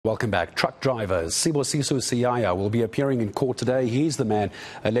Welcome back. Truck driver Sibusiso Siyaya will be appearing in court today. He's the man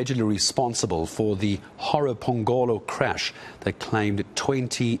allegedly responsible for the oPhongolo crash that claimed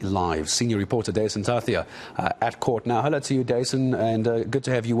 20 lives. Senior reporter Dasen Thathiah at court now. Hello to you, Dasen, and good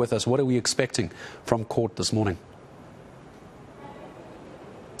to have you with us. What are we expecting from court this morning?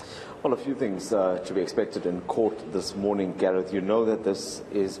 Well, a few things to be expected in court this morning, Gareth. You know that this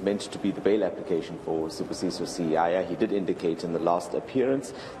is meant to be the bail application for Sibusiso Siyaya. He did indicate in the last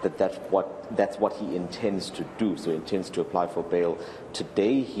appearance that that's what he intends to do. So he intends to apply for bail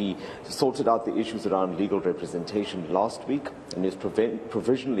today. He sorted out the issues around legal representation last week and is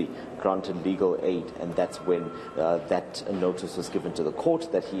provisionally granted legal aid, and that's when that notice was given to the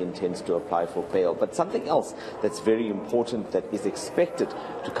court that he intends to apply for bail. But something else that's very important that is expected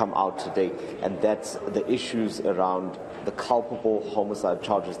to come out today, and that's the issues around the culpable homicide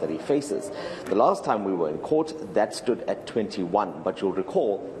charges that he faces. The last time we were in court, that stood at 21, but you'll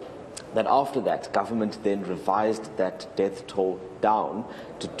recall that after that, government then revised that death toll down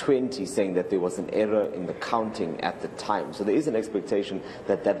to 20, saying that there was an error in the counting at the time. So there is an expectation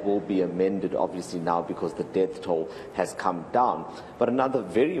that that will be amended, obviously, now because the death toll has come down. But another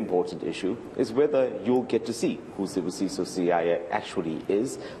very important issue is whether you'll get to see who Sibusiso Siyaya actually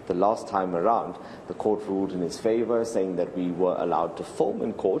is. The last time around, the court ruled in his favor, saying that we were allowed to film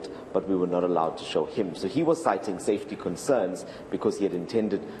in court, but we were not allowed to show him. So he was citing safety concerns because he had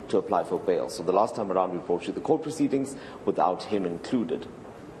intended to apply for bail. So the last time around, we brought you the court proceedings without him included.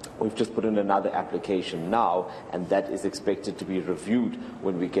 We've just put in another application now, and that is expected to be reviewed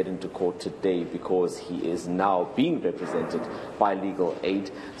when we get into court today, because he is now being represented by legal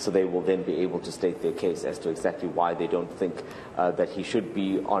aid. So they will then be able to state their case as to exactly why they don't think that he should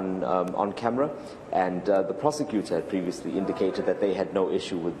be on camera. And the prosecutor had previously indicated that they had no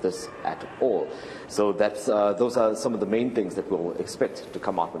issue with this at all. So that's, those are some of the main things that we'll expect to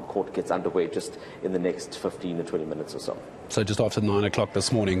come out when court gets underway just in the next 15 to 20 minutes or so. So just after 9 o'clock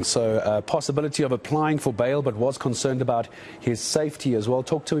this morning. So possibility of applying for bail, but was concerned about his safety as well.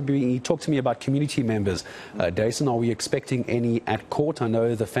 Talk to me about community members. Dasen, are we expecting any at court? I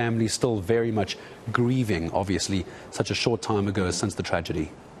know the family is still very much grieving, obviously, such a short time ago since the tragedy.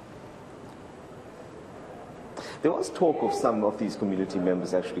 There was talk of some of these community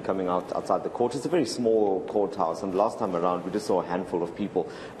members actually coming outside the court. It's a very small courthouse, and last time around we just saw a handful of people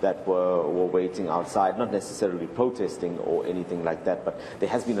that were waiting outside, not necessarily protesting or anything like that, but there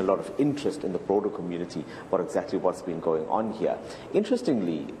has been a lot of interest in the broader community about exactly what's been going on here.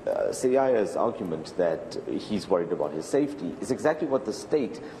 Interestingly, Siyaya's argument that he's worried about his safety is exactly what the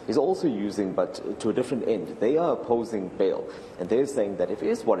state is also using, but to a different end. They are opposing bail, and they're saying that if he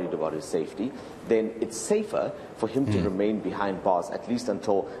is worried about his safety, then it's safer for him to remain behind bars, at least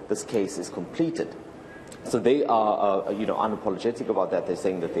until this case is completed. So they are, unapologetic about that. They're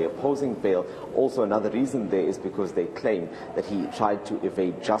saying that they're opposing bail. Also, another reason there is because they claim that he tried to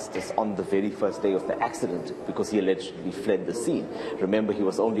evade justice on the very first day of the accident because he allegedly fled the scene. Remember, he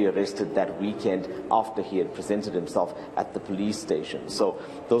was only arrested that weekend after he had presented himself at the police station. So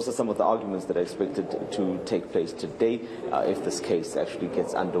those are some of the arguments that are expected to take place today if this case actually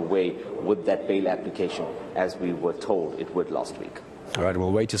gets underway with that bail application, as we were told it would last week. All right,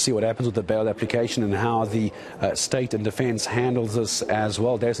 we'll wait to see what happens with the bail application and how the state and defence handles this as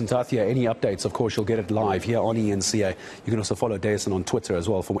well. Dasen Thathiah, any updates, of course, you'll get it live here on eNCA. You can also follow Dasen on Twitter as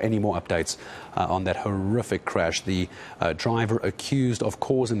well for any more updates on that horrific crash. The driver accused of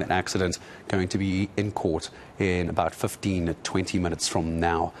causing that accident going to be in court in about 15 to 20 minutes from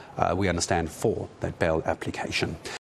now, we understand, for that bail application.